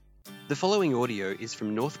The following audio is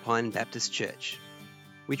from North Pine Baptist Church.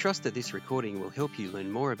 We trust that this recording will help you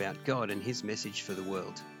learn more about God and His message for the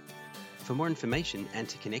world. For more information and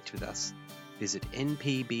to connect with us, visit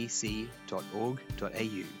npbc.org.au.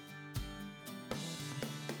 Would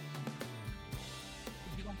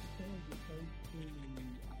you like to turn your page to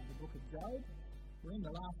the book of Job? We're in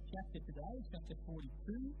the last chapter today, chapter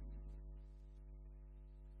 42.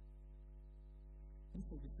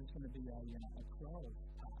 This is going to be a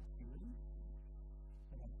 12-part series.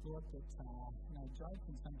 But I thought that, Job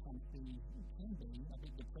can sometimes be a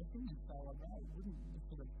bit depressing, and so I wouldn't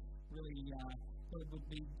sort of really thought it would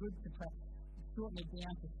be good to perhaps shorten it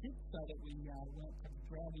down to 6 so that we weren't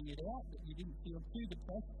dragging it out, that you didn't feel too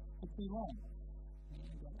depressed for too long.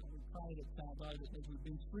 And we pray that, though, that as we've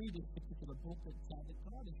been through this particular book, that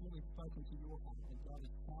God has really spoken to your heart, that God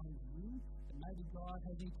has challenged you, that maybe God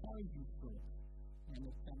has encouraged you through it, and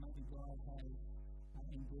that maybe God has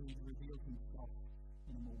indeed revealed Himself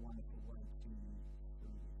in a more wonderful way to you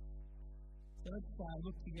through this. So let's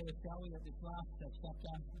look together, shall we, at this last chapter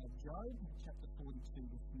of Job, chapter 42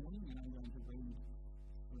 this morning, and I'm going to read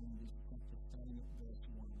from this chapter starting at verse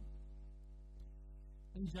 1.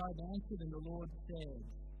 And Job answered, and the Lord said,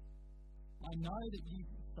 and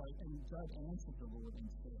Job answered the Lord and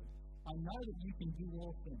said, I know that you can do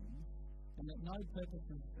all things, and that no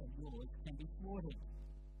purposes of yours can be thwarted.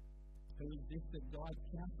 Who is this that guides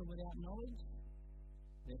counsel without knowledge?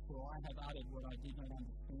 Therefore I have uttered what I did not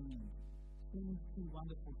understand, things too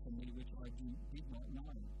wonderful for me which I did not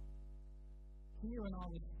know. Hear and I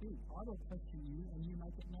will speak. I will question you, and you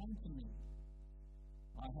make it known to me.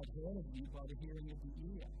 I have heard of you by the hearing of the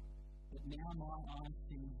ear, but now my eye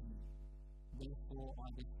sees you. Therefore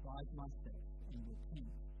I despise myself and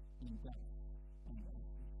repent in dust and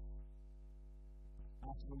ashes.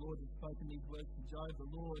 After the Lord had spoken these words to Job,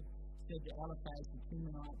 the Lord said to Eliphaz the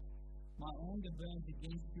Temanite, My anger burns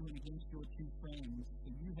against you and against your 2 friends, for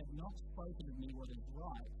you have not spoken of me what is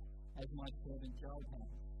right, as my servant Job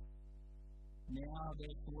has. Now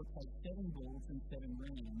therefore take 7 bulls and 7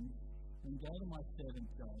 rams, and go to my servant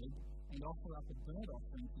Job, and offer up a burnt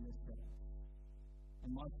offering to yourself.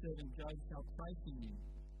 And my servant Job shall pray for you,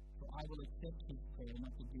 for I will accept his prayer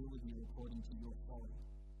not to deal with you according to your folly.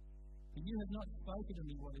 For you have not spoken to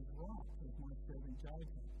me what is right, as my servant Job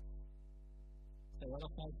has. So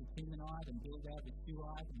Eliphaz the Temanite, and Bildad the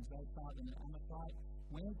Shuhite, and Zophar the Naamathite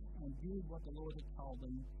went and did what the Lord had told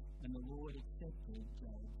them, and the Lord accepted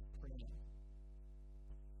Job's prayer.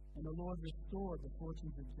 And the Lord restored the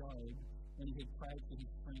fortunes of Job when he had prayed for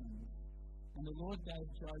his friends. And the Lord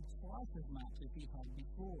gave Job twice as much as he had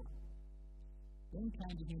before. Then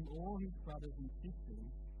came to him all his brothers and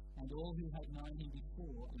sisters, and all who had known him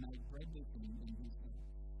before, and ate bread with him in his house.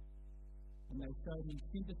 And they showed him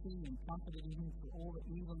sympathy and comforted him for all the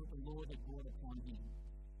evil that the Lord had brought upon him.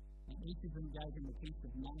 And each of them gave him a piece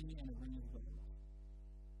of money and a ring of gold.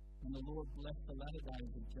 And the Lord blessed the latter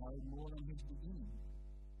days of Job more than his beginning.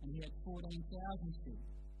 And he had 14,000 sheep,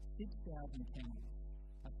 6,000 camels,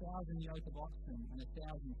 1,000 yoke of oxen, and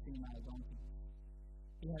 1,000 female donkeys.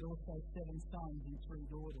 He had also 7 sons and 3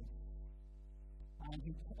 daughters. And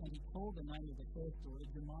he called the name of the first daughter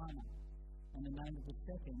Jemimah, and the name of the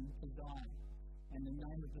second Keziah, and the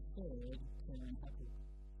name of the third Keren-Happuch.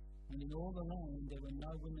 And in all the land there were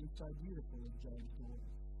no women so beautiful as Job's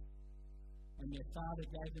daughters. And their father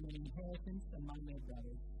gave them an inheritance among their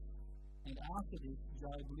brothers. And after this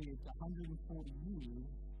Job lived 140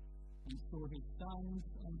 years, and saw his sons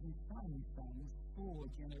and his sons' sons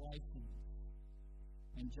 4 generations.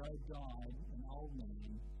 And Job died an old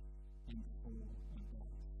man and full of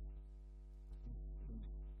days. This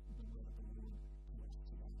is the word of the Lord to us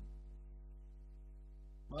today.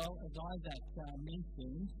 Well, as Isaac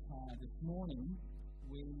mentioned this morning,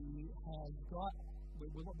 what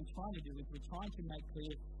we're trying to do is we're trying to make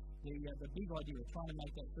clear the big idea. We're trying to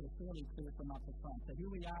make that sort of fairly clear from up to front. So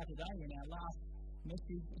here we are today in our last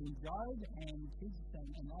message in Job, and kids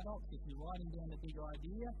and adults, if you're writing down the big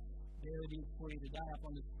idea, there it is for you today up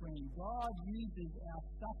on the screen. God uses our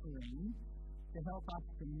suffering to help us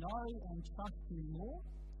to know and trust Him more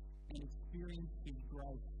and experience His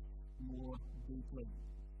grace more deeply.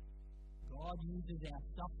 God uses our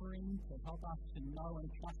suffering to help us to know and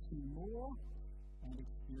trust Him more and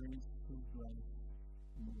experience His grace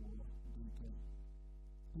more deeply.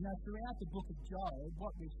 Throughout the book of Job,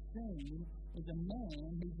 what we've seen is a man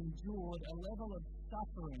who's endured a level of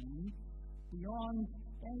suffering beyond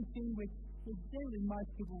anything which generally most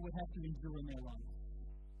people would have to endure in their lives.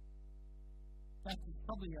 In fact, it's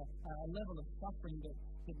probably a level of suffering that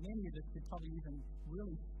many of us could probably even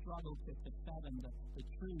really struggle to fathom the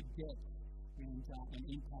true depth and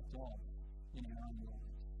impact God in our own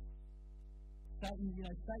lives. Satan,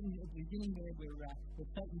 Satan at the beginning there, where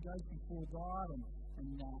Satan goes before God and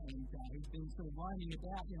he's been sort of roaming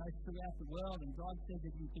about, throughout the world, and God said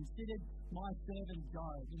that you considered my servant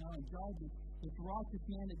Job, and Job is this righteous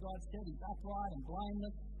man that God said is upright and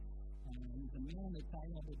blameless, and he's a man that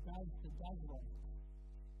does right.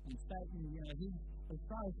 And Satan, as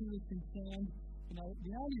far as he was concerned,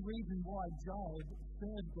 the only reason why Job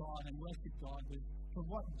served God and worshipped God was for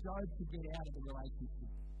what Job could get out of the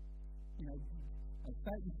relationship.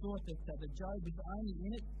 Satan thought that Job was only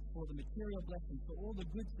in it for the material blessings, for all the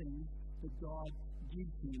good things that God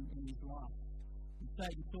gives him in his life. And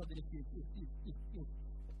Satan thought that if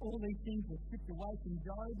all these things were stripped away from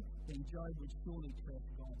Job, then Job would surely curse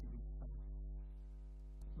God to his face.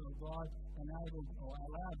 Well, God enabled or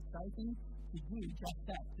allowed Satan to do just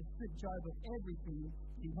that, to strip Job of everything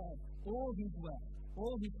he had, all his wealth,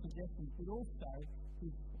 all his possessions, but also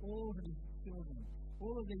all of his children.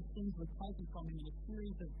 All of these things were taken from him in a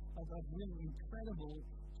series of really incredible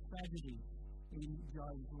tragedies in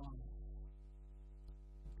Job's life.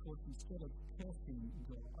 Of course, instead of cursing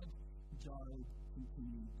God, Job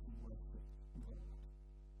continued to worship God.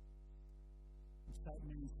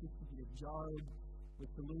 Satan insisted that if Job was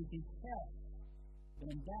to lose his health,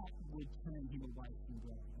 then that would turn him away from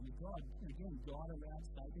God. And God allowed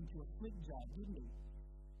Satan to afflict Job, didn't he?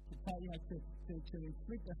 To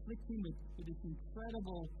afflict him with this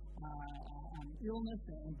incredible illness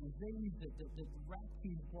and disease that racked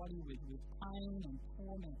his body with pain and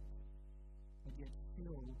torment. But yet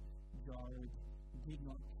still, Job did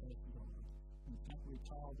not curse God. In fact, we're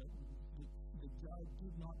told that Job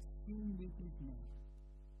did not sin with his mouth.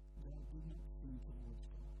 Job did not sin towards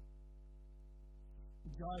God.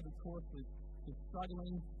 Job, of course, was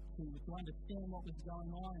struggling to understand what was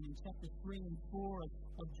going on. And in chapter 3 and 4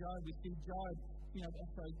 of Job, we see Job,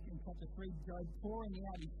 in chapter 3, Job pouring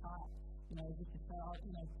out his heart, as if to say,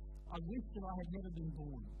 I wish that I had never been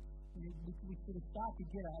born. We sort of start to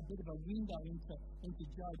get a bit of a window into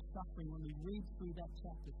Job's suffering when we read through that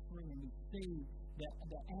chapter 3 and we see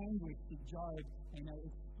the anguish that Job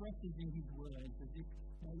expresses in his words, as if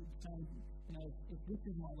saying, if this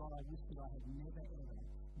is my lot, I wish that I had never ever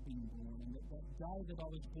been born. And that day that I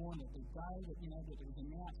was born, that the day that that it was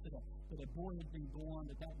announced that a boy had been born,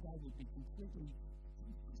 that day would be completely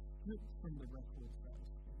stripped from the record, so to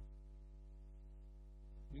speak.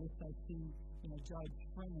 We also see Job's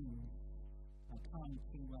friends come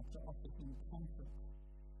to offer him comfort.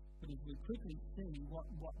 But as we quickly see,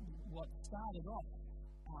 what started off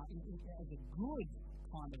as a good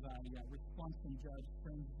kind of a response from Job's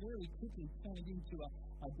friends very quickly turned into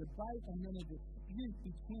a debate and then a dispute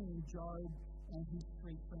between Job and his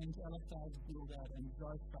three friends, Eliphaz, Bildad, and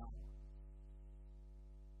Zophar.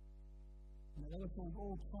 They were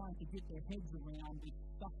all trying to get their heads around this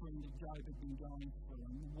suffering that Job had been going through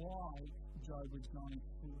and why Job was going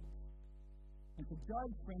through it. And for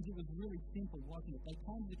Job's friends, it was really simple, wasn't it? They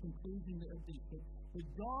came to the conclusion that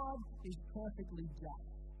God is perfectly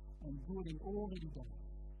just and good in all that he does.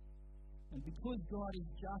 And because God is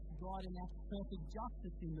just, God enacts perfect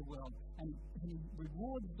justice in the world. And he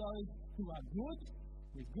rewards those who are good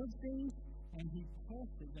with good things, and he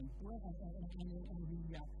curses and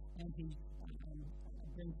he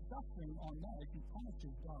brings suffering on those who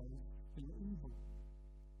punishes those who are evil.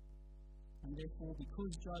 And therefore,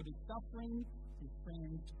 because Job is suffering, his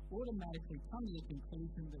friends automatically come to the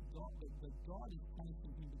conclusion that God is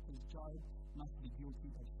punishing him because Job must be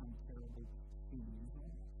guilty of some terrible sin.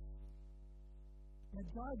 Now,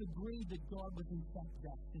 Job agreed that God was in fact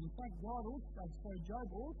just. And in fact, Job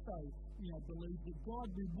also, believes that God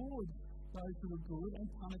rewards those who are good and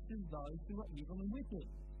punishes those who are evil and wicked.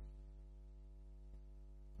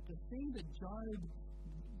 But the thing that Job,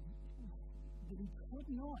 that he could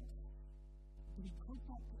not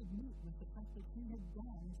admit was the fact that he had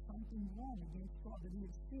done something wrong against God, that he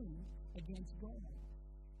had sinned against God.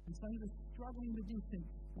 And so he was struggling with this,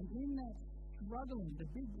 and in that struggling,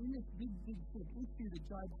 in this big sort of issue that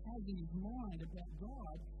Job has in his mind about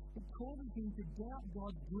God, it causes him to doubt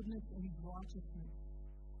God's goodness and his righteousness.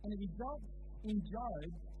 And it results in Job,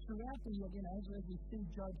 throughout the, as we see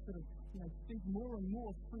Job sort of, speak more and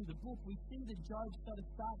more through the book, we see that Job sort of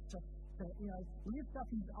starts to lift up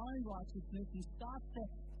his own righteousness. He starts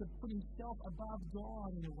to put himself above God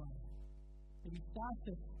in a way. And he starts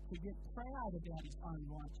to get proud about his own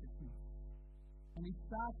righteousness. And he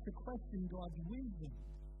starts to question God's wisdom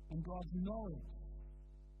and God's knowledge.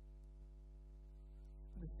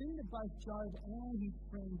 The thing that both Job and his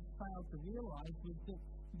friends failed to realize was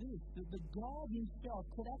that God himself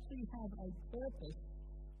could actually have a purpose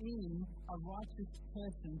in a righteous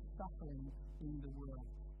person suffering in the world.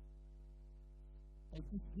 They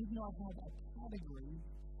just did not have a category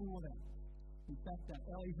for that. In fact,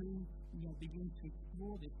 Elihu begins to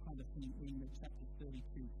explore this kind of thing in chapter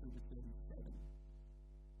 32 through to 37.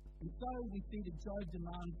 And so we see that Job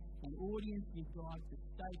demands an audience with God to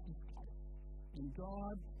state his case. And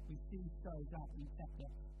God, we see, shows up in chapter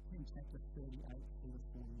 38 through to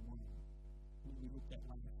 41. That we looked at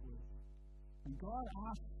last week. And God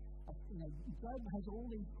asks, Job has all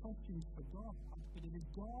these questions for God, but it is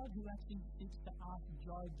God who actually seeks to ask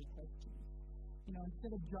Job the questions.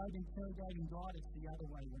 Instead of Job interrogating God, it's the other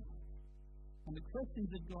way around. And the questions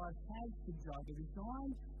that God has for Job are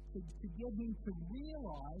designed to get him to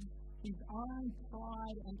realize his own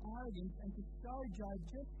pride and arrogance and to show Job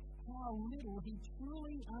just how little he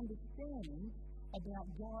truly understands about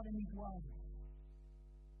God and his ways.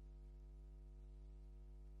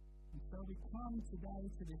 And so we come today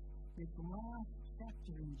to this last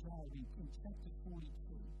chapter in Job, in chapter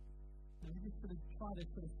 42. And we just try to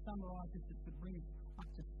summarize this to bring us up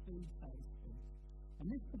to speed, so to speak. And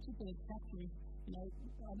this particular chapter is,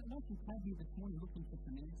 I don't know if you came here this morning looking for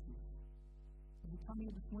some answers. Have you come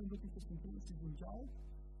here this morning looking for some answers in Job?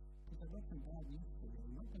 Because I've got some bad news for you.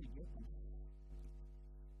 You're not going to get them.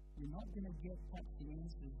 You're not going to get perhaps the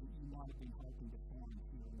answers that you might have been hoping to find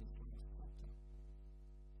here in this last chapter.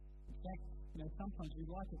 In fact, sometimes we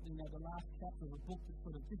like it, the last chapter of a book to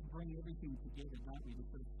sort of just bring everything together, don't we? To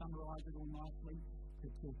sort of summarise it all nicely,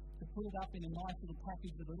 to put it up in a nice little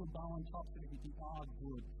package with a little bow on top so that we think, oh,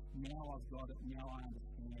 good, now I've got it, now I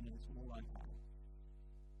understand it, it's all okay.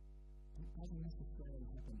 It doesn't necessarily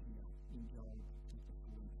happen here in Job chapter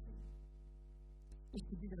 42. This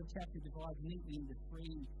particular chapter divides neatly into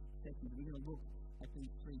three sections. We're going to look at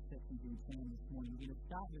these three sections in turn this morning. We're going to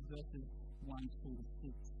start with verses 1 through to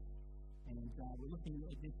 6. And we're looking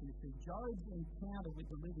at this, and it says, Job's encounter with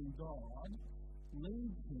the living God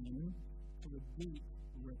leads him to a deep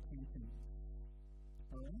repentance.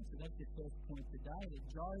 Alright, so that's your first point today, that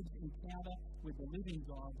Job's encounter with the living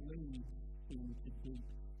God leads him to deep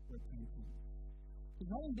repentance. Because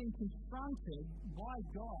having been confronted by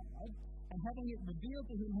God, and having it revealed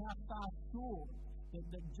to him how far short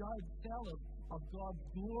that Job fell of God's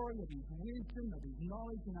glory, of his wisdom, of his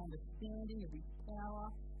knowledge and understanding, of his power,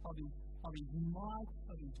 of his might,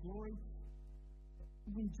 of his glory.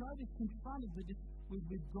 When Job is confronted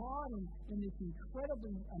with God in this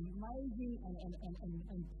incredibly amazing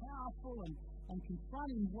and powerful and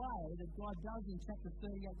confronting way that God does in chapter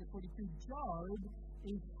 38 to 42, Job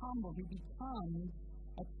is humble. He becomes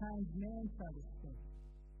a changed man, so to speak.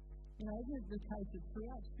 Isn't it the case that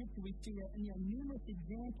throughout Scripture we see numerous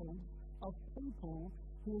examples of people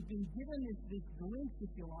who have been given this glimpse, if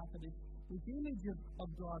you like, of this image of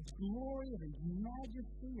God's glory, of his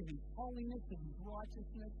majesty, of his holiness, of his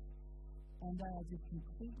righteousness, and they are just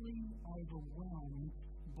completely overwhelmed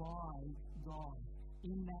by God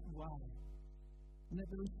in that way. And that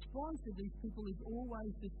the response of these people is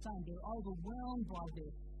always the same. They're overwhelmed by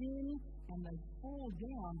their sin, and they fall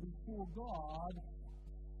down before God,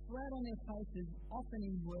 flat on their faces, often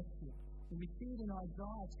in worship. And we see it in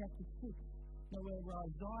Isaiah chapter 6, where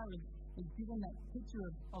Isaiah is given that picture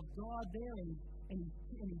of God there in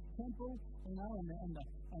his temple, and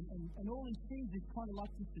all he sees is kind of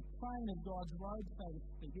like just the train of God's robe, so to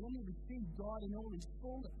speak. You don't even see God in all his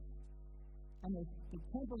fullness. And the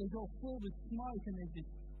temple is all filled with smoke, and there's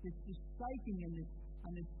this shaking and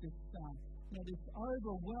this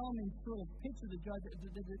overwhelming sort of picture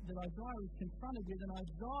that Isaiah is confronted with. And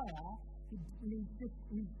Isaiah,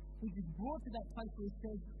 he's brought to that place where he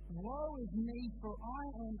says, "Woe is me, for I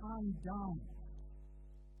am undone."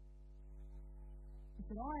 He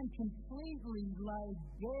said, "I am completely laid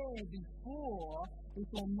bare before this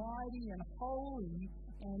almighty and holy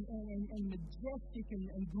and majestic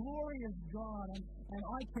and glorious God, and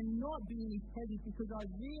I cannot be in his presence because I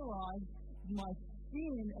realize my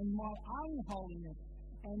sin and my unholiness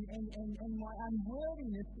and my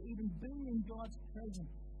unworthiness to even be in God's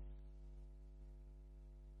presence."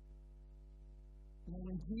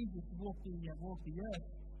 When Jesus walked the earth,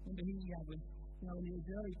 remember he was, in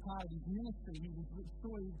the early part of his ministry, he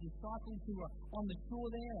saw his disciples who were on the shore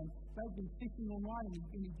there, and they've been fishing all night,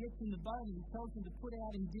 and he gets in the boat and he tells them to put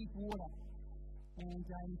out in deep water. And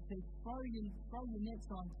he says, throw your nets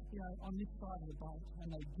on this side of the boat, and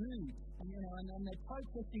they do. And they're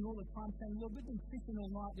protesting all the time, saying, "Look, we've been fishing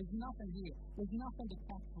all night. There's nothing here. There's nothing to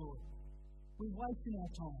catch, Lord. We're wasting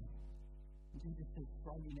our time." And Jesus says,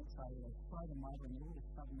 "Throw your nets over." They throw them over, and all of a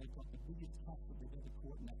sudden they've got the biggest catch that they've ever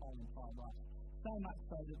caught in their whole entire life. so much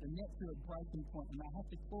so that the net's at a breaking point and they have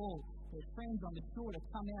to call their friends on the shore to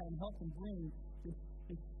come out and help them bring this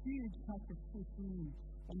huge catch of fish in.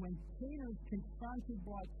 And when Peter is confronted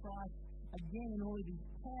by Christ again in all of his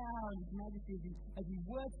power and his majesty as he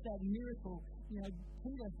works that miracle,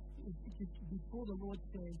 Peter is just before the Lord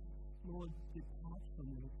says, Lord, depart from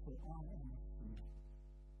me, for I am a sinner.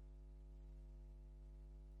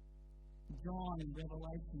 John in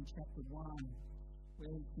Revelation chapter 1, where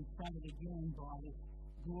he's confronted again by this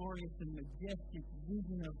glorious and majestic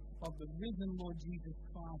vision of the risen Lord Jesus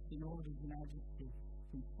Christ in all of his majesty,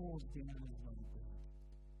 he falls down as one of them.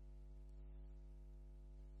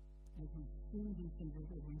 As we see this and as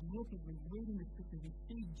we look, as we read in the scriptures, we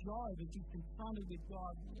see Job as he's confronted with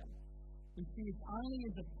God here. We see it's only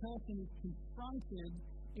as a person is confronted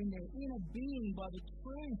in their inner being by the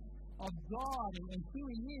truth of God and who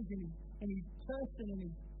he is and his person and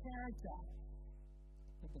his character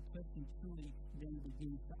that the person truly then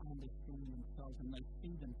begins to understand themselves and they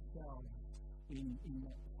see themselves in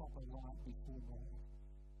that proper light before God.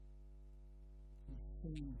 We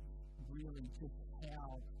see really just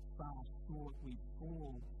how far short we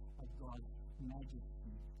fall of God's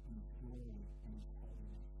majesty and his glory and his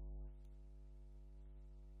holiness.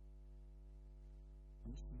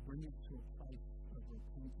 And this will bring us to a place of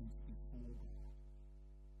repentance before God.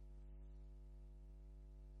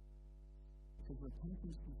 Because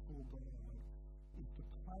repentance before God is the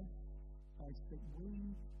place that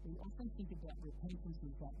we often think about repentance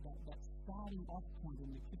as that starting off point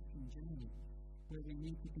in the Christian journey, where we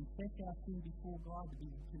need to confess our sin before God,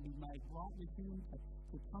 to be made right with Him,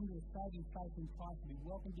 to come to a saving faith in Christ, to be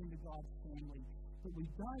welcomed into God's family. But we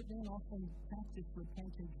don't then often practice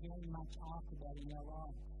repentance very much after that in our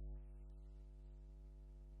lives.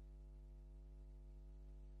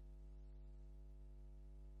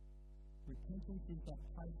 Repentance is that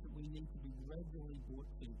place that we need to be regularly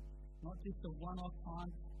brought to. Not just a one-off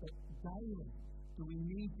time, but daily do we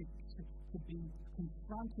need to be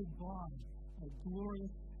confronted by a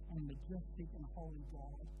glorious and majestic and holy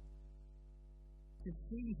God. To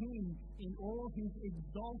see Him in all His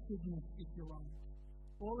exaltedness, if you like,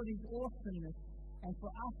 all of His awesomeness, and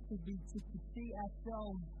for us to see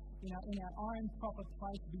ourselves in our own proper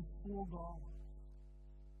place before God.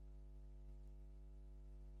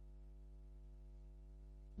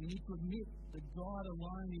 We need to admit that God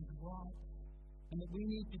alone is right, and that we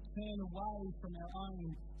need to turn away from our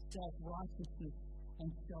own self-righteousness and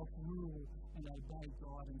self-rule and obey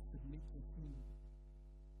God and submit to Him.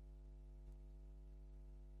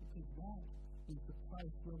 Because that is the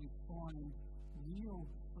place where we find real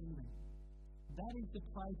freedom. That is the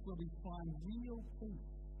place where we find real peace.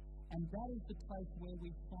 And that is the place where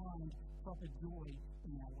we find proper joy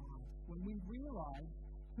in our lives. When we realize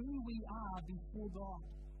who we are before God.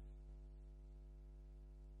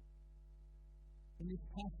 In this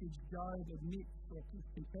passage, Job admits, or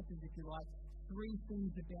confesses, if you like, three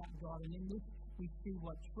things about God. And in this, we see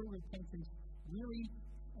what true repentance really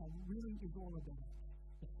is all about.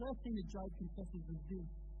 The first thing that Job confesses is this,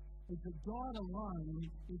 is that God alone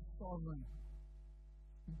is sovereign.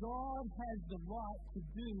 God has the right to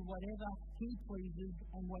do whatever He pleases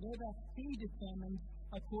and whatever He determines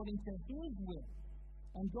according to His will.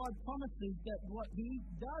 And God promises that what He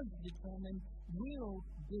does determine will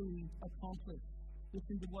be accomplished.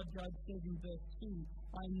 Listen to what Job says in verse 2.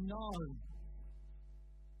 I know.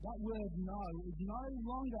 That word know is no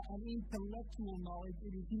longer an intellectual knowledge.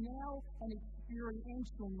 It is now an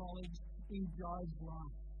experiential knowledge in Job's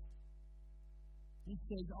life. He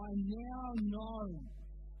says, I now know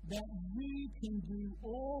that You can do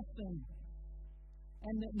all things,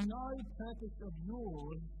 and that no purpose of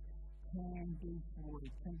Yours can be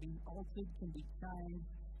thwarted, can be altered, can be changed,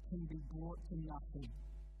 can be brought to nothing.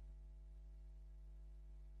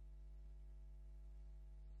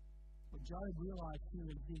 What Job realized here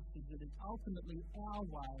is this, is that it's ultimately our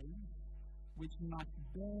ways which must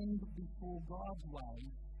bend before God's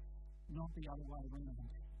ways, not the other way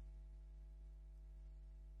around.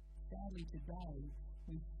 Sadly today,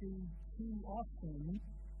 we see too often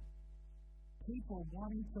people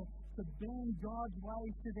wanting to bend God's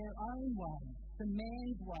ways to their own ways, to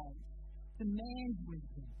man's ways, to man's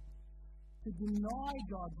wisdom, to deny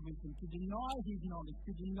God's wisdom, to deny His knowledge,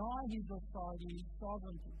 to deny His authority, His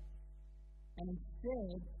sovereignty, and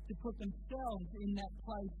instead to put themselves in that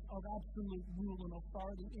place of absolute rule and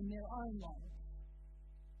authority in their own lives.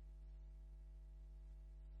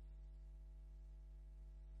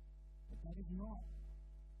 But that is not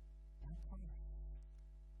our place.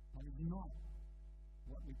 That is not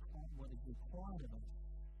what is required of us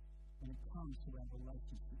when it comes to our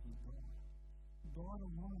relationship with God. God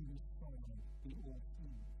alone is sovereign. in all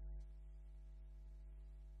things.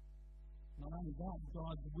 Not only that,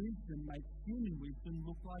 God's wisdom makes human wisdom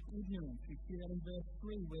look like ignorance. We see that in verse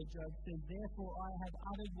 3 where Job says, "Therefore I have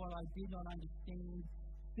uttered what I did not understand,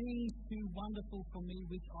 things too wonderful for me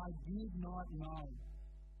which I did not know."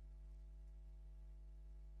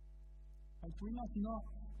 And we must not,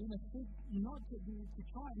 not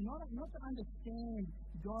to understand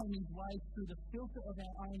God and His ways through the filter of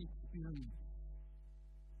our own experience,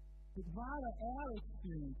 but rather our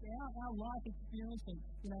experience, our life experience,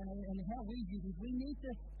 and how we view this. We need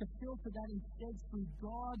to filter that instead through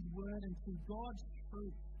God's word and through God's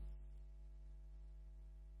truth.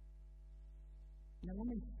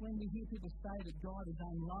 When we hear people say that God is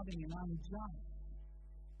unloving and unjust,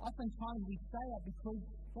 oftentimes we say that because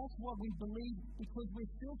that's what we believe, because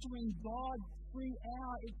we're filtering God through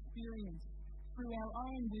our experience, through our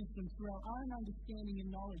own wisdom, through our own understanding and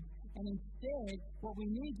knowledge. And instead, what we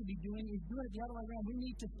need to be doing is doing it the other way around. We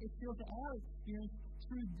need to filter our experience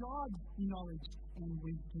through God's knowledge and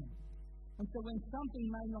wisdom. And so when something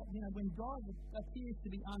may not, when God appears to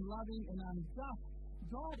be unloving and unjust,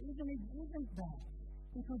 God isn't that.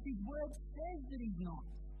 Because His word says that He's not.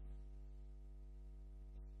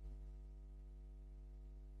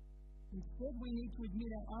 Instead, we need to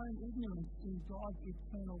admit our own ignorance in God's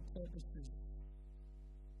eternal purposes.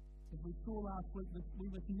 As we saw last week, we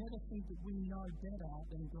must never think that we know better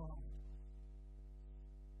than God.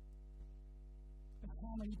 But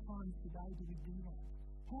how many times today do we do that?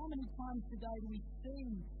 How many times today do we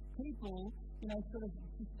see people, sort of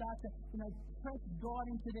start to, press God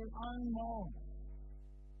into their own mold,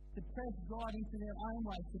 to press God into their own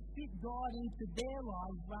ways, to fit God into their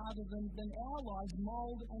lives rather than our lives,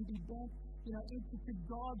 mold and be bent, into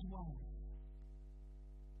God's way.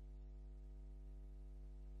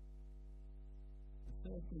 The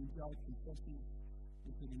first thing Job confesses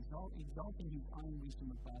is that exalting his own wisdom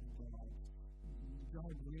above God,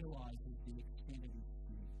 Job realizes the extent of his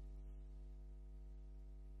sin.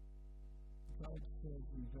 Job says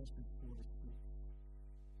in verses 4 to 6,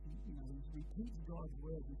 he repeats God's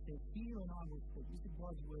word. He says, "Hear and I will speak." This is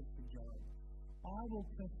God's word for Job. "I will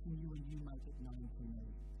question you and you make it known to me."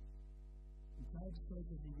 And Job says,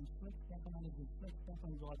 as he reflects back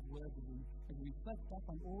on God's word, as he reflects back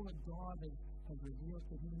on all that God has revealed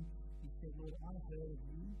to him, he said, "Lord, I heard of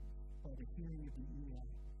you by the hearing of the ear,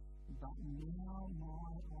 but now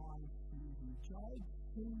my eyes see you." Job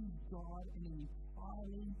sees God in an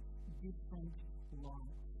entirely different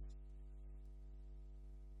light.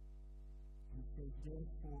 He says,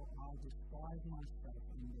 "Therefore I despise myself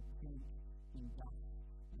and repent in dust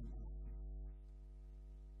and ashes."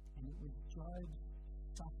 And it was Job's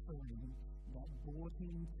suffering that brought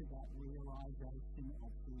him to that realization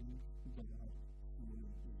of who God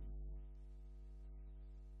really is.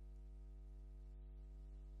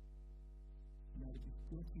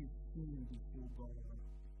 The guilty of sin before God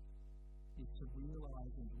is to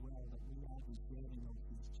realize as well that we are deserving of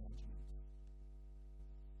His judgment.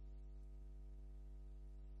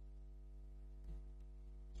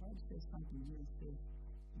 Job says something here.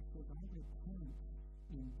 He says, "I repent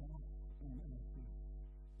in dust and ashes."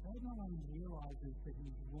 Job not only realizes that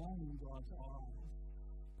he's wrong in God's eyes,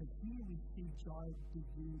 but here we see Job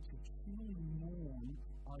begin to truly mourn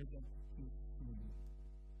over his sin.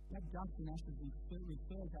 That dust and ashes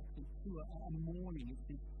refers actually to a mourning. It's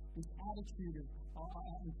this attitude of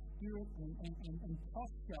spirit and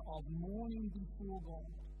posture of mourning before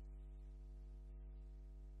God.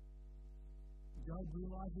 Job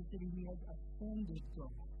realizes that he has offended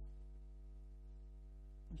God.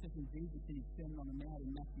 Interesting, Jesus in His Sermon on the Mount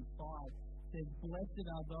in Matthew 5 says, "Blessed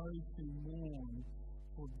are those who mourn,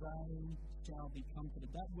 for they shall be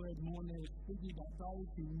comforted." That word mourn there is speaking about those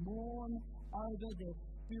who mourn over their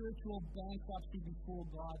spiritual bankruptcy before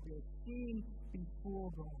God, their sin before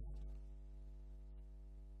God.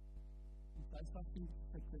 And so I think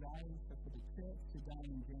for today, for the church today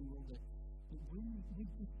in general, that we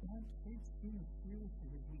just don't take sin as seriously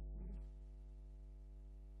as we should.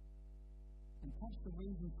 And perhaps the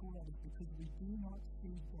reason for that is because we do not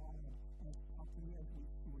see God as properly as we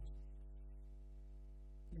should.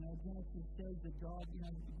 Genesis says that God,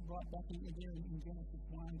 right back in Genesis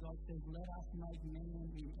 1, God says, "Let us make man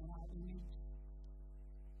in our image."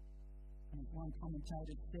 And as one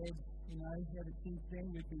commentator said, ever since then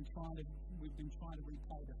we've been trying to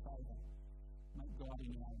repay the favour, make God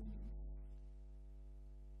in our image.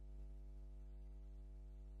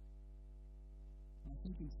 I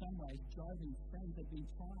think in some ways, Job and his friends have been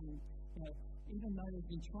trying, even though they've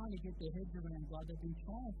been trying to get their heads around God, they've been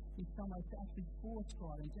trying in some ways to actually force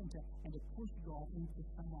God and to push God into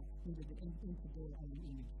their own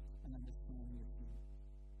image and and understanding of Him.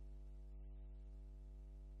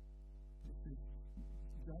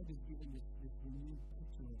 God is giving this renewed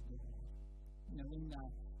picture of God. You know, in the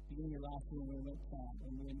beginning of last year when we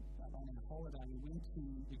went on our holiday, we went to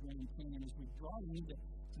the Grand Canyon. As we were driving into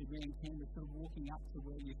the Grand Canyon, we're sort of walking up to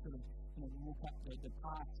where you sort of, walk up the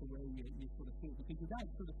path to where you sort of feel, because you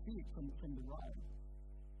don't sort of see it from the road.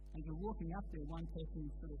 As we're walking up there, one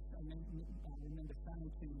person sort of, I remember saying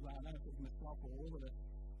to, I don't know if it was myself or all of us,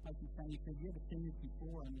 he said, "You ever seen this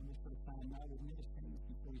before?" And we were sort of saying, "No, we've never seen this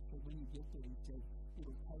before." He said, "When you get there," he said,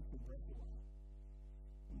 "it'll take your breath away."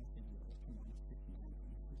 And I said, "Yeah, come on, it's just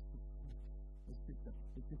amazing. It's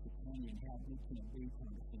just a canyon. How big can it be?"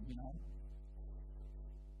 kind of thing, you know.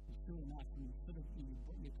 It's sure enough, and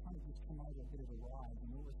you kind of just come over a bit of a ride, and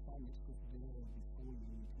all of a sudden it's just there before you,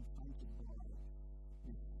 and you're confronted by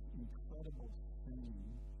this incredible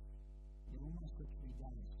scene. It almost literally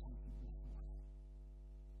does take your breath away.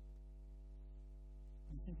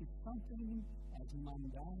 I think it's something as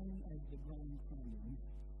mundane as the Grand Canyon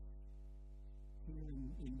here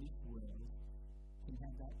in this world can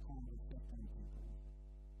have that kind of effect on people.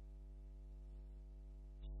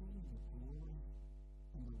 Surely the glory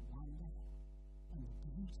and the wonder and the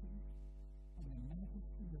beauty and the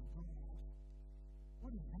majesty of God,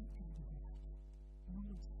 what is that going to be? And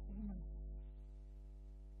all its fullness.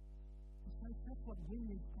 So that's what we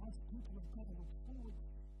as God's people have got to look forward to.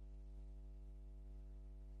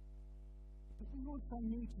 But we also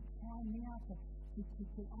need to try now to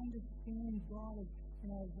understand God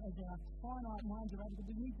as our finite minds are able to.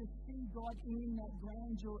 We need to see God in that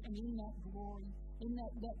grandeur and in that glory, in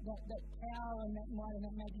that power and that might and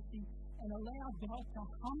that majesty, and allow God to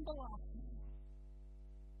humble us.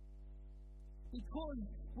 Because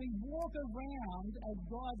we walk around as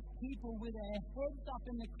God's people with our heads up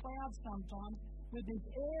in the clouds sometimes, with this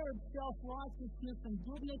air of self-righteousness and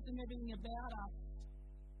goodness and everything about us.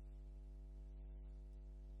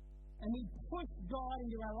 And we push God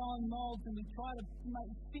into our own molds, and we try to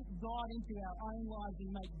fit God into our own lives and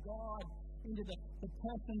make God into the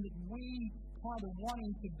person that we kind of want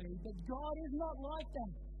Him to be. But God is not like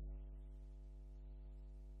that.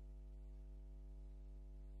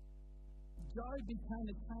 Job became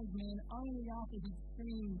a changed man only after he'd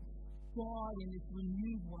seen God in this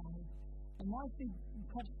renewed way. And I think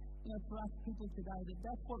perhaps, for us people today,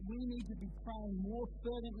 that's what we need to be praying more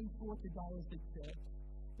fervently for today as a church.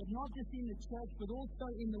 But not just in the church, but also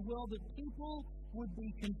in the world, that people would be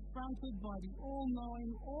confronted by the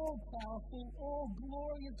all-knowing, all-powerful,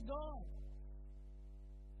 all-glorious God.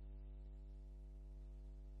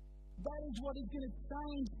 That is what is going to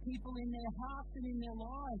change people in their hearts and in their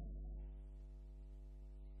lives.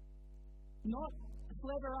 Not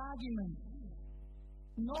clever arguments.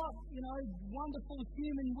 Not, wonderful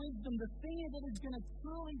human wisdom. The thing that is going to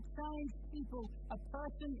truly change people, a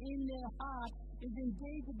person in their heart, is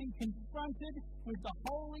indeed to be confronted with the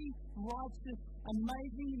holy, righteous,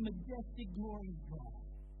 amazing, majestic glory of God.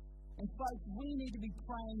 And folks, we need to be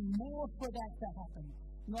praying more for that to happen.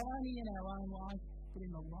 Not only in our own lives, but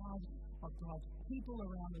in the lives of God's people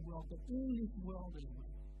around the world, but in this world as well.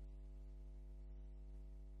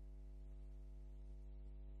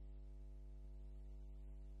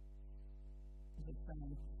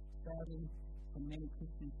 Sadly, for many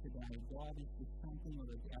Christians today, God is just something, or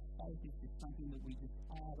our faith is just something that we just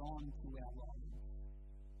add on to our lives.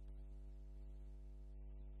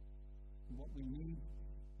 And what we need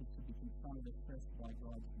is to be confronted afresh by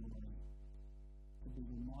God's glory, to be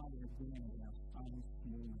reminded again of our own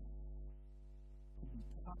smallness, to be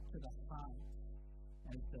cut to the heart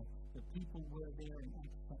as the people were there in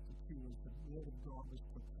Acts chapter 2 as the word of God was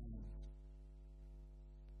proclaimed.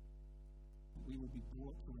 We will be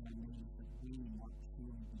brought to our knees that we might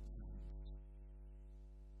truly be changed.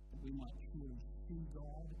 That we might truly see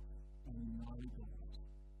God and know God.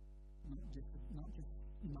 Not just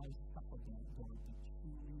know stuff about God, but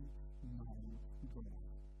truly know God.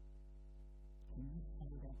 Can you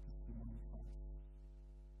say that this morning, folks?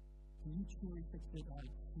 Can you truly say that I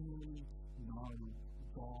truly know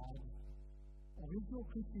God? Or is your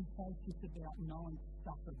Christian faith just about knowing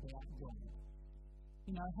stuff about God?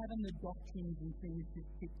 Having the doctrines and things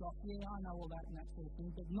just ticked off. Yeah, I know all that and that sort of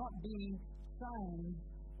thing, but not being changed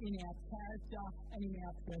in our character and in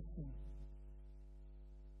our person.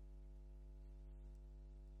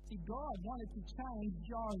 See, God wanted to change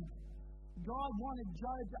Job. God wanted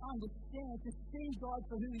Job to understand, to see God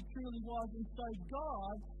for who He truly was, and so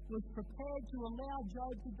God was prepared to allow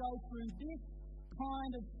Job to go through this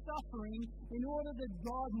kind of suffering in order that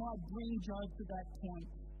God might bring Job to that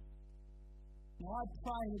point. Now, I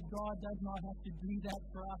pray that God does not have to do that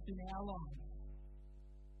for us in our lives.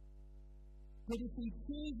 But if he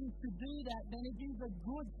chooses to do that, then it is a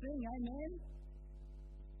good thing. Amen?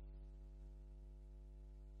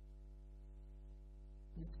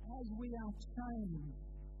 As we are changed,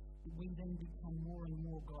 we then become more and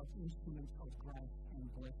more God's instruments of grace and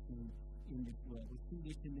blessing in this world. We see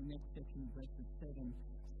this in the next section, verses 7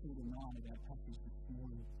 through to 9 of our passage this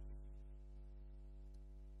morning.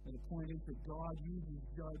 But the point is that God uses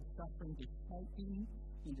Job's suffering to shape him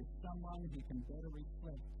into someone who can better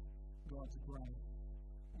reflect God's grace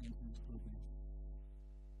and his goodness.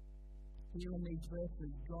 Here in these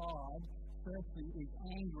verses, God, firstly, is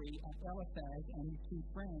angry at Eliphaz and his two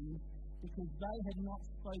friends because they had not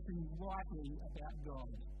spoken rightly about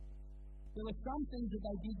God. There were some things that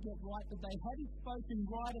they did get right, but they hadn't spoken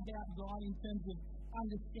right about God in terms of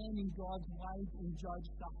understanding God's ways in Job's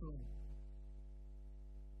suffering.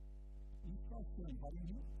 Are you guys feeling hot in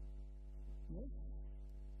here? Yes?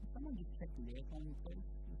 Can someone just check the aircon, please?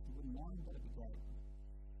 If you wouldn't mind, that'd be great.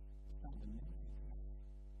 Something there.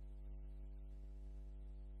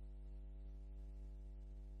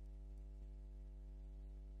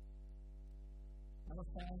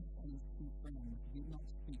 Eliphaz and his two friends did not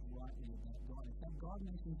speak rightly about God. In fact, God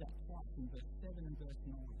mentions that twice in verse 7 and verse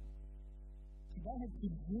 9. So they had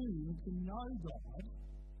presumed to know God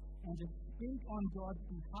and to speak on God's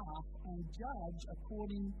behalf and judge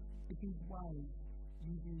according to his ways,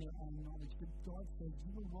 using their own knowledge. But God says,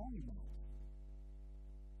 you were wrong in that.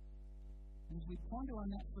 And as we ponder on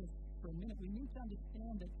that for a minute, we need to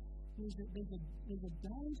understand that there's a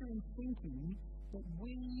danger in thinking that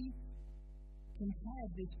we can have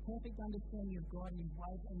this perfect understanding of God and his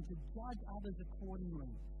ways and to judge others accordingly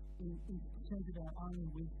in terms of our own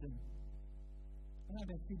wisdom. I don't know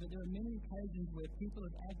about you, but there are many occasions where people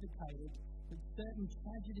have advocated that certain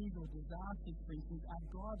tragedies or disasters, for instance, are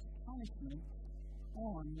God's punishment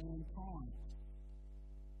on mankind,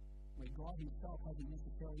 where God himself hasn't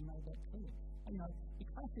necessarily made that clear. And,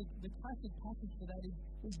 the classic passage for that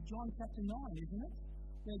is John chapter 9, isn't it?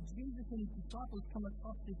 Where Jesus and his disciples come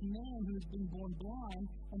across this man who has been born blind,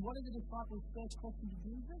 and what are the disciples' first question to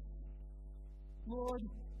Jesus? Lord,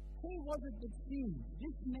 who was it that sinned,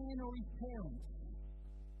 this man or his parents?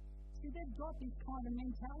 See, they've got this kind of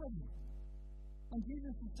mentality. And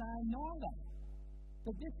Jesus is saying, neither.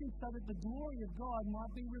 But this is so that the glory of God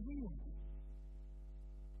might be revealed.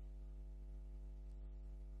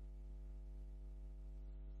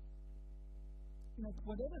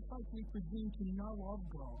 Whatever folks we presume to know of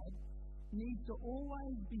God needs to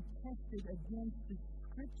always be tested against the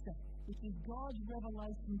Scripture, which is God's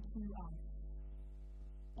revelation to us.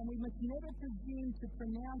 And we must never presume to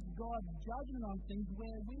pronounce God's judgment on things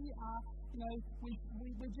where we are,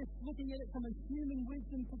 we're just looking at it from a human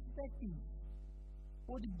wisdom perspective,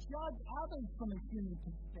 or to judge others from a human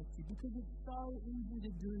perspective, because it's so easy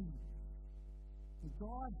to do. And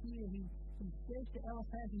God here, he says to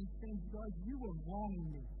Eliphaz and his friends, guys, you were wrong in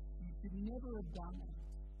this. You should never have done that.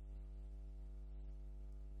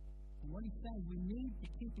 And what he's saying, we need to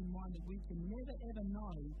keep in mind that we can never ever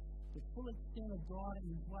know the full extent of God and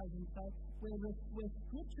his ways. And so, where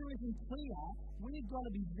Scripture isn't clear, we've got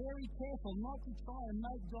to be very careful not to try and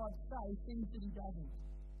make God say things that he doesn't.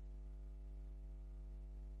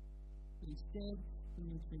 Instead, we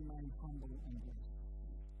need to remain humble and blessed.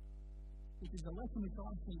 Which is a lesson which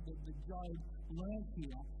I think that Job learned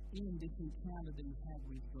here in this encounter that he had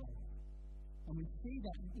with God. And we see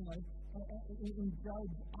that, in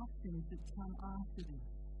Job's actions that come after this.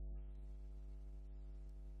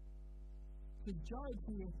 So Job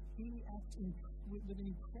here, he acts with an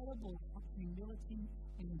incredible humility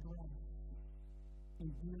and grace in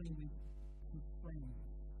dealing with his friends.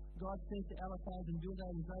 God says to Eliphaz and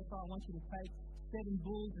Bildad and Zophar, I want you to take 7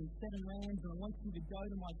 bulls and 7 rams, and I want you to go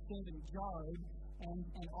to my servant Job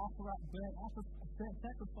and offer up burnt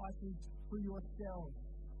sacrifices for yourselves,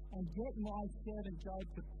 and get my servant Job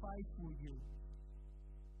to pray for you.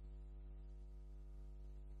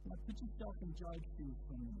 Now put yourself in Job's shoes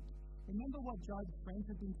for a minute. Remember what Job's friends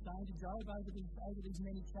have been saying to Job over these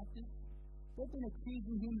many chapters? They've been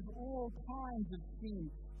accusing him of all kinds of sin.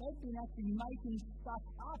 They've been actually making stuff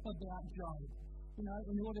up about Job, in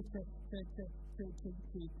order to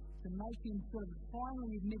make him sort of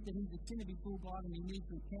finally admit that he's a sinner before God and he needs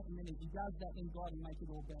to repent, and then if he does that, then God will make it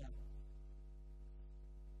all better.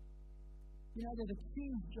 They've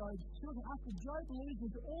accused Job's children. After Job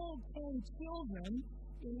loses all 10 children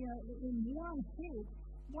in one hit,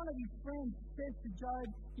 one of his friends says to Job,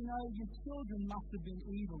 your children must have been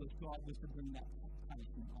evil if God was to bring that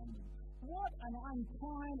punishment on them. What an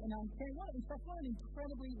unkind and unfair, what an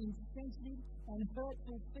incredibly insensitive and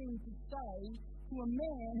hurtful thing to say to a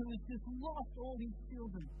man who has just lost all his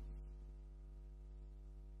children.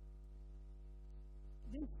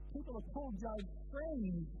 these people are called Job's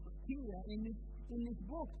friends here in this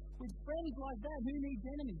book. With friends like that, who needs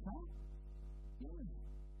enemies, huh? Yeah.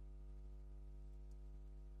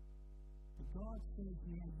 But God says,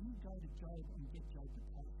 now you go to Job and get Job to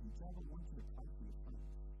pay for you. Job, I want you to pay for your friends.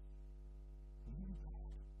 Really,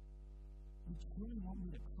 God? You truly want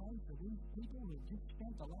me to pray for these people who have just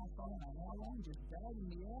spent the last I don't know how long just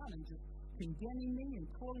bagging me out and just condemning me and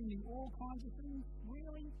calling me all kinds of things?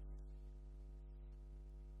 Really?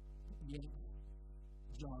 Yet,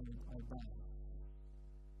 Job obeyed.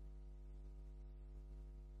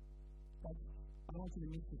 But I don't want you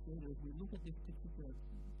to miss this either. As we look at this particularly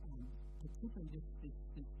this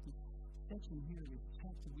section here of this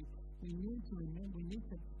chapter, we need to remember, we need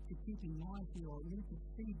to keep in mind here, or we need to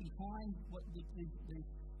see behind what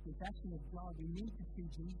this action of God, we need to see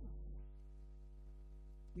Jesus.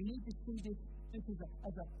 We need to see this as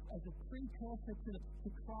a precursor to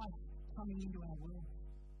Christ coming into our world.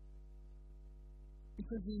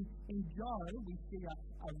 Because in Job, we see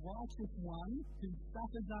a righteous one who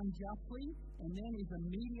suffers unjustly and then is a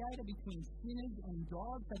mediator between sinners and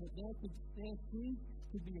God so that their sins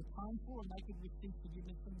could be atoned for and they could receive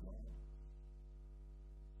forgiveness from God.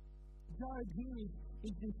 Job here is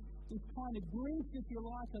this kind of glimpse, if you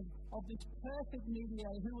like, of this perfect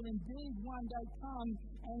mediator who will indeed one day come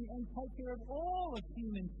and take care of all of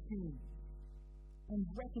human sin and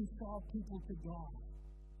reconcile people to God.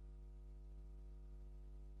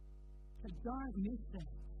 So don't miss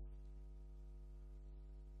that.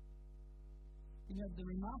 You know, the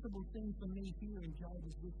remarkable thing for me here in Job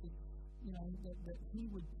is this, that he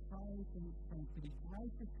would pray for his friends, that he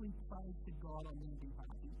graciously prays to God on their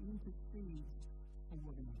behalf. He intercedes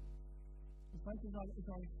for them. In fact, as I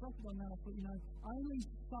reflected on that, I thought, only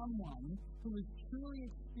someone who has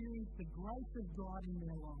truly experienced the grace of God in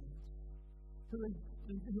their lives, who has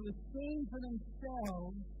seen for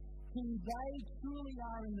themselves who they truly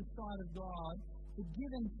are in the sight of God,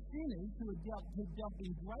 forgiven sinners who have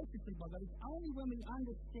been graciously by God. It's only when we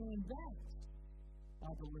understand that,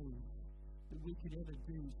 I believe, that we could ever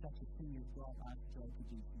do such a thing as God asked Job to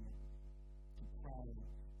do here, to pray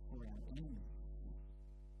for our enemies.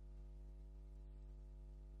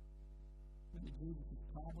 Remember Jesus'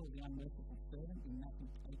 parable of the unmerciful servant in Matthew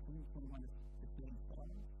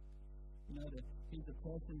 18:21-35? He's a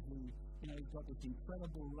person who, he's got this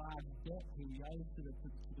incredible large debt. He goes to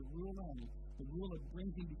the ruler, and the ruler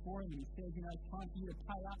brings him before him, and he says, it's time for you to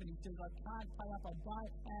pay up. And he says, I can't pay up. I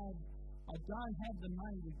don't have the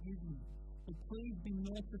money to give you. But please be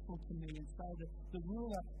merciful to me. And so the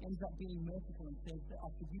ruler ends up being merciful and says,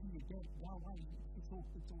 I'll forgive you your debt. Go away. It's all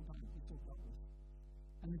done. It's all dealt with.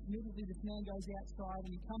 And immediately this man goes outside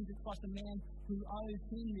and he comes across a man who owes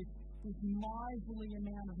him this miserly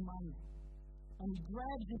amount of money. And he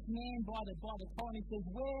grabs this man by the collar and he says,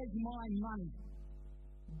 where's my money?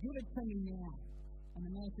 Give it to me now. And the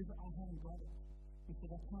man says, I haven't got it. He said,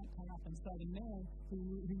 I can't pay up. And so the man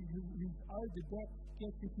who's owed the debt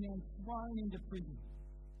gets this man thrown into prison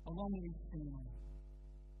along with his family.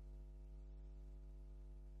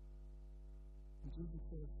 And Jesus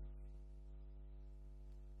says,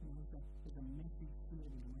 there's a message here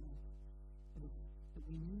we learn. That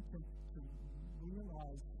we need to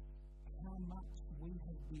realize how much we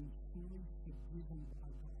have been truly forgiven by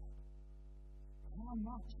God. How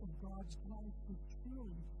much of God's grace has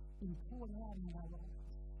truly been poured out in our lives.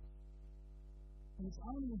 And it's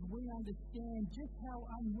only as we understand just how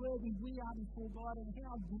unworthy we are before God and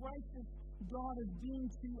how gracious God has been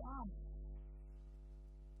to us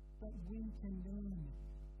that we can then,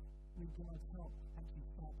 with God's help, actually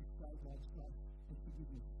start to show God's grace and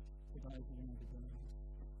forgiveness to those around the world.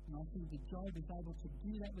 And I think that Job is able to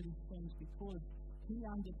do that with his friends because he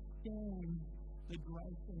understands the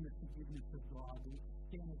grace and the forgiveness of God, the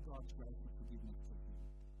extent of God's grace and forgiveness for him.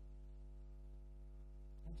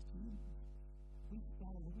 Have you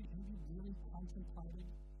really contemplated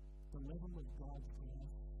the level of God's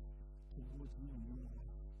grace towards you and your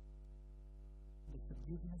life? The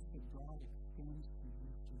forgiveness that God extends to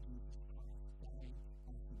you through Jesus Christ, day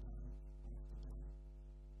after day after day.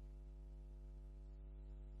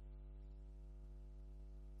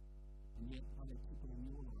 And yet, are there people in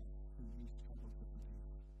your life who you struggle to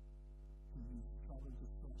forgive? Who you struggle to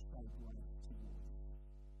show grace towards?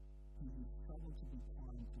 Who you struggle to be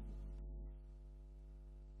kind towards?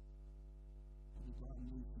 And God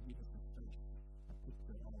needs to give us a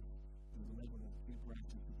picture of the level of good grace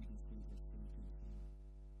and forgiveness we receive from Him.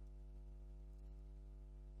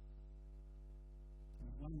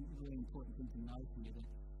 There's one really important thing to note here that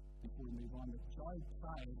before we move on, that Job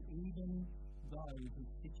prayed even though his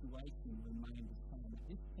situation remained the same. At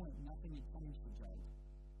this point, nothing had changed for Job.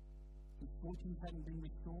 His fortunes hadn't been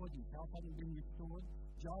restored, his health hadn't been restored.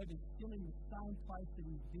 Job is still in the same place that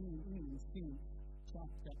he's been in since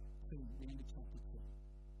chapter 2, the end of chapter 2.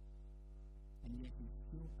 And yet he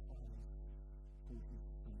still prays for his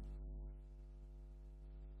friends.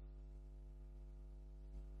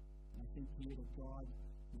 I think here that God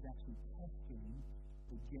is actually testing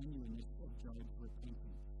the genuineness of Job's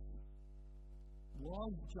repentance.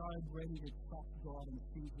 Was Job ready to trust God and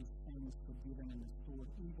see his sins forgiven and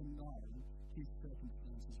restored, even though his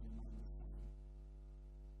circumstances remain the same?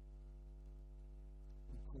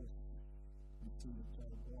 Of course, we see that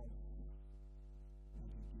Job was, and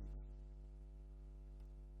he did.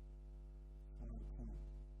 Final point.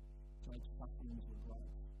 Job's sufferings were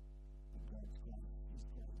great, but God's grace is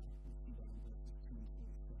greater. We see that in verses 2 and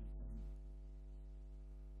 17.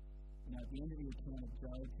 Now, at the end of the account of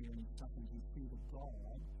Job here in his sufferings, we see that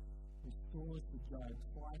God restores to Job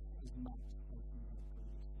twice as much as he had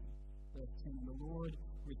previously. Verse 10, and the Lord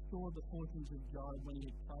restored the fortunes of Job when he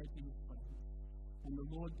had prayed for his friends, and the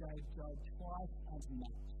Lord gave Job twice as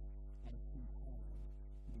much as he had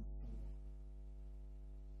before.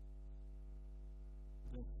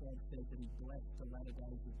 Verse 12 says that he blessed the latter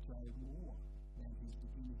days of Job more than his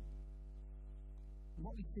beginning. And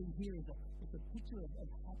what we see here is a picture of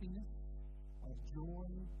happiness, of joy,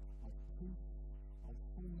 of peace, of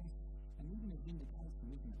fullness, and even a vindication,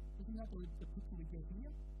 isn't it? Isn't that the picture we get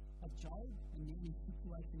here of Job and his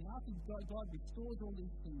situation? And after God restores all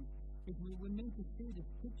these things, we're meant to see this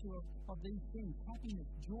picture of these things: happiness,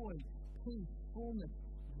 joy, peace, fullness,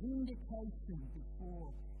 vindication before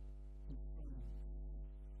his friends.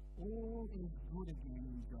 All is good again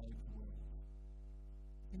in Job's world.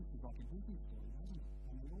 This is like a Disney story, doesn't it?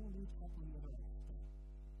 And it all lives happily ever after.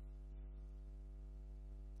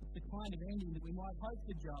 It's the kind of ending that we might hope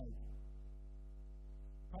for Job.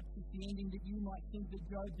 Perhaps it's the ending that you might think that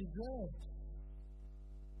Job deserved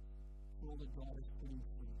for all that God has put him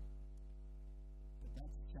through. But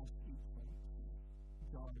that's just it, folks.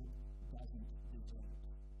 Job doesn't deserve it.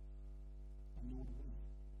 And nor do we.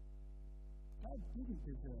 Job didn't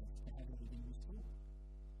deserve to have everything restored.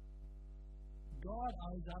 God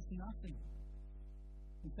owes us nothing.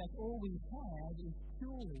 In fact, all we have is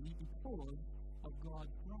purely because of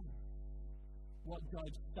God's grace. What Job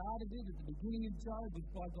started with at the beginning of Job was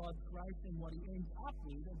by God's grace, and what he ends up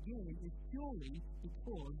with, again, is purely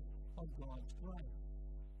because of God's grace.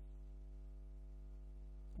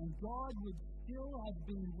 And God would still have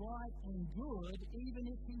been right and good even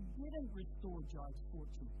if he didn't restore Job's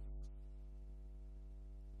fortune.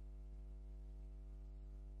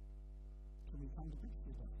 Can we come to grips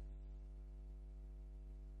with that?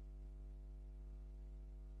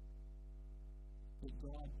 But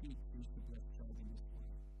God did choose to bless Job in this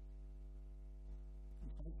way. And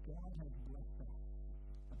so God has blessed us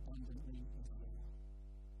abundantly as well.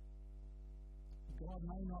 God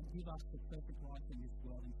may not give us the perfect life in this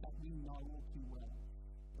world. In fact, we know all too well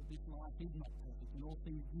that this life is not perfect and all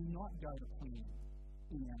things do not go to plan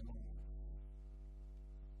in our lives.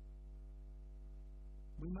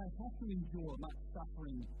 We may have to endure much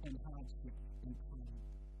suffering and hardship and pain.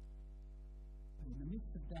 But in the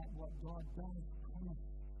midst of that, what God does promise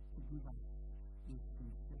to give us is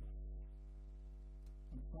himself.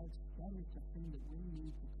 And folks, that is the thing that we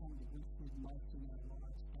need to come to grips with most in our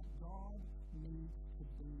lives, that God needs to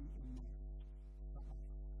be enough for us.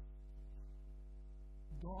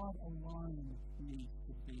 God alone needs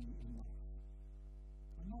to be enough.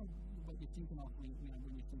 I know what you're thinking of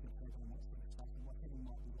when you think of heaven and that sort of stuff, and what heaven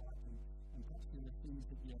might be like, and perhaps there are things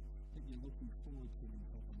that you're looking forward to in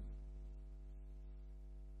heaven.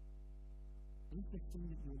 Is the thing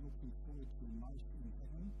that you're looking forward to most in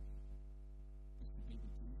heaven is to be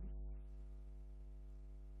with Jesus?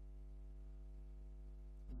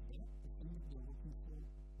 Is that the thing that you're looking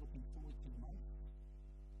forward to most?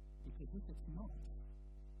 Because if it's not,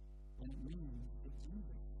 then it means that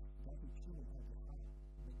Jesus doesn't surely have the heart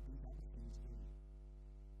that these other things do.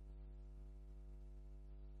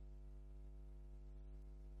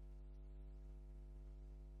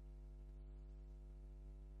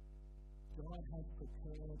 God has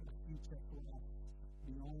prepared a future for us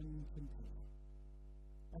beyond compare.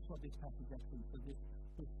 That's what this passage actually, so this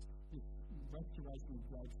restoration of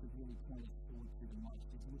Job should really point us forward to the most.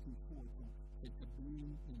 Is looking forward to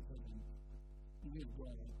being in heaven with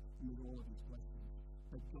God and with all of his blessings.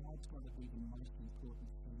 But God's got to be the most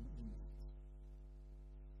important thing in that.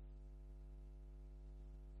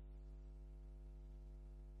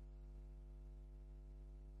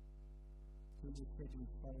 Jesus said to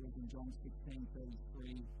his followers in John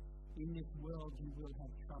 16:33, "In this world you will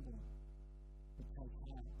have trouble, but take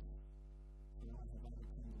heart, for I have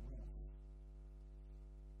overcome the world."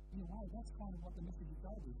 In a way, that's kind of what the message of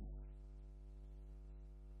Job is.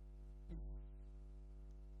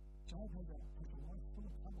 Job has a life full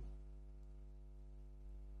of trouble.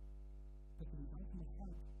 But his ultimate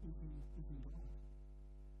hope is in God.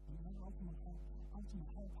 And that ultimate hope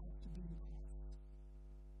has to be in Christ.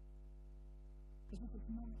 Because if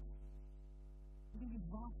it's not, we're going to be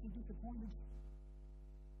vastly disappointed.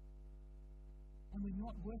 And we're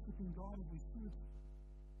not worshipping God as we should.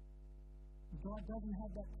 God doesn't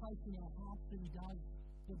have that place in our hearts that He does,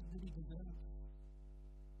 that He deserves.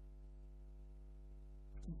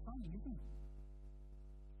 It's confronting, isn't it?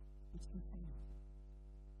 It's confronting.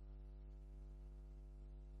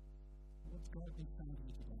 What's God been saying to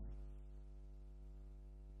you today?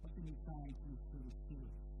 What's He been saying to you through the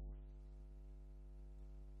Spirit?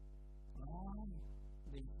 Are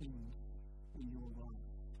there things in your life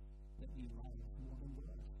that you love more than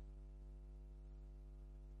God?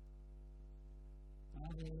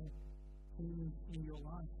 Are there things in your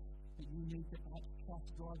life that you need to trust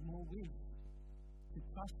God more with? To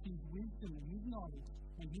trust His wisdom and His knowledge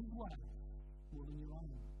and His way more than your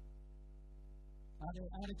own? Are there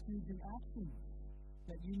attitudes and actions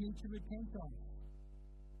that you need to repent of?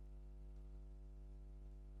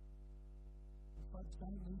 Folks,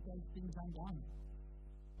 don't leave those things undone.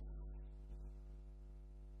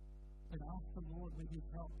 But ask the Lord with His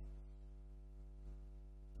help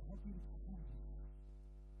to help you to change.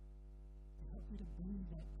 You to be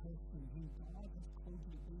that person who God has called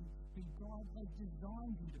you to be, who God has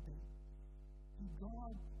designed you to be, who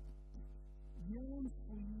God yearns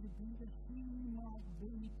for you to be, that He might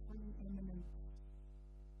be preeminent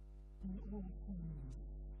in all things.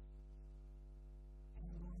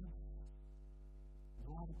 And Lord,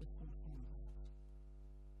 right at the forefront of that.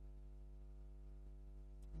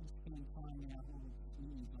 We'll spend time now, all the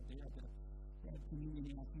communities out there, the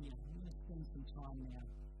community out here. We're going to spend some time now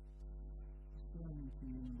sharing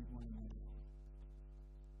communion with one another.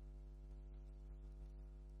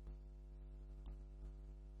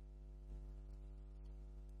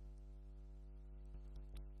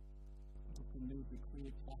 We can move the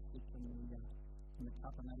clear plastic from the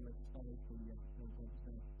cup and that'll expose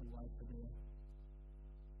the wafer there.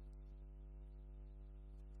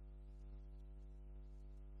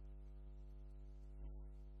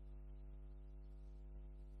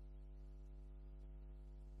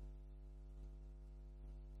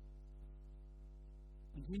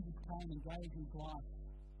 Jesus came and gave His life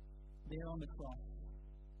there on the cross.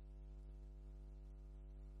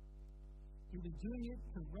 He was doing it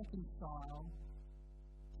to reconcile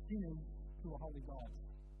sinners to a holy God.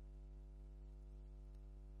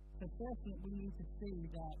 So first we need to see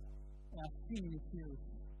that our sin is serious.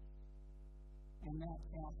 And that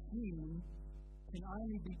our sin can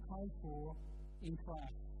only be paid for in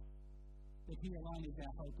Christ. That He alone is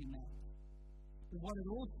our hope in that. But what it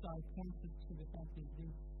also points us to the fact is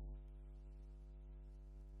this,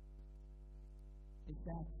 is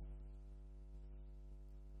that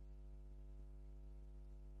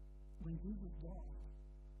when Jesus died,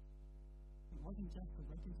 it wasn't just to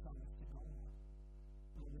reconcile us to God,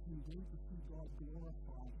 but it was indeed to see God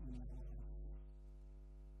glorified in our lives.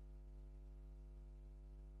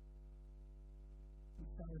 And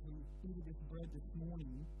so as we eat of this bread this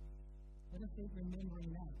morning, let us keep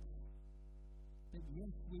remembering that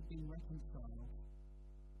yes, we've been reconciled,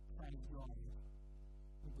 praise God,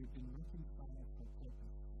 but we've been reconciled for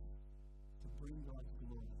purpose, to bring God's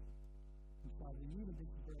glory. And so we need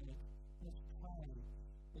this bread, let's pray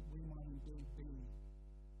that we might indeed be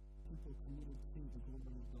people committed to the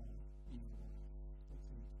glory of God in our lives.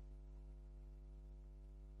 Let's eat.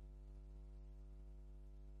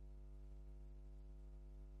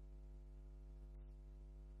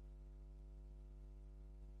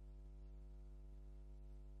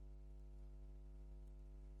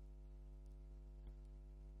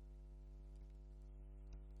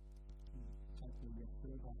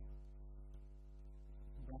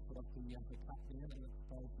 Wrap it up the cup there, that looks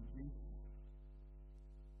close to juice.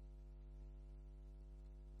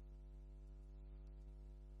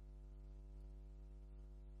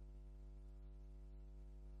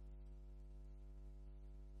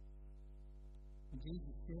 And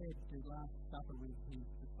Jesus shared the Last Supper with His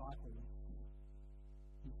disciples.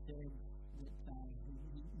 He said that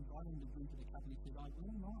He invited them to drink of the cup, and He said, I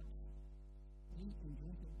will not eat and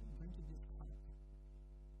drink of this cup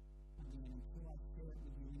again until I share it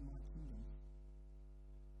with you in my kingdom.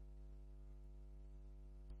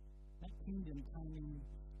 That kingdom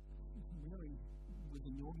really was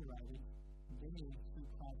inaugurated there through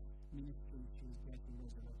Christ's ministry through His death and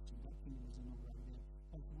resurrection. That kingdom was inaugurated there.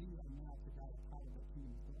 As we are now today part of the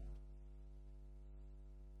kingdom of God.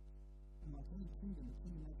 like any kingdom, a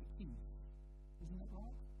kingdom has a king. Isn't that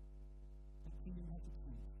right? A kingdom has a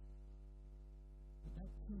king. But that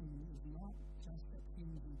king is not just a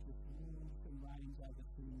king who just rules and reigns over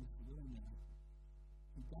things willy-nilly.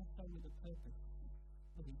 He does so with a purpose,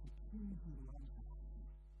 but he's a king who loves us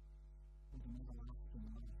with an everlasting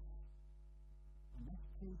love. And that's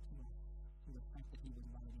true to us, to the fact that he would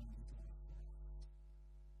lay down his life for us.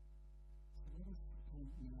 So let us point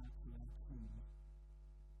now to our king.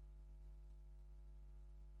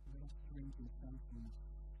 Let us drink in thankfulness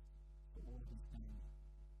for all he's done.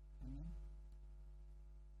 Amen?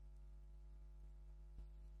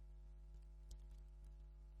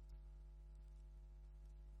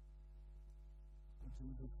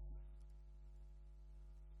 Jesus,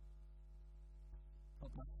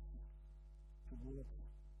 help us to walk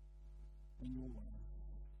in your ways,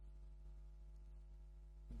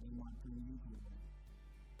 that we might bring you glory.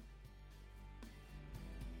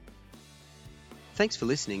 Thanks for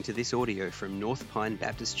listening to this audio from North Pine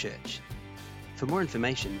Baptist Church. For more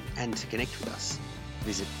information and to connect with us,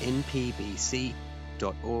 visit npbc.org.au.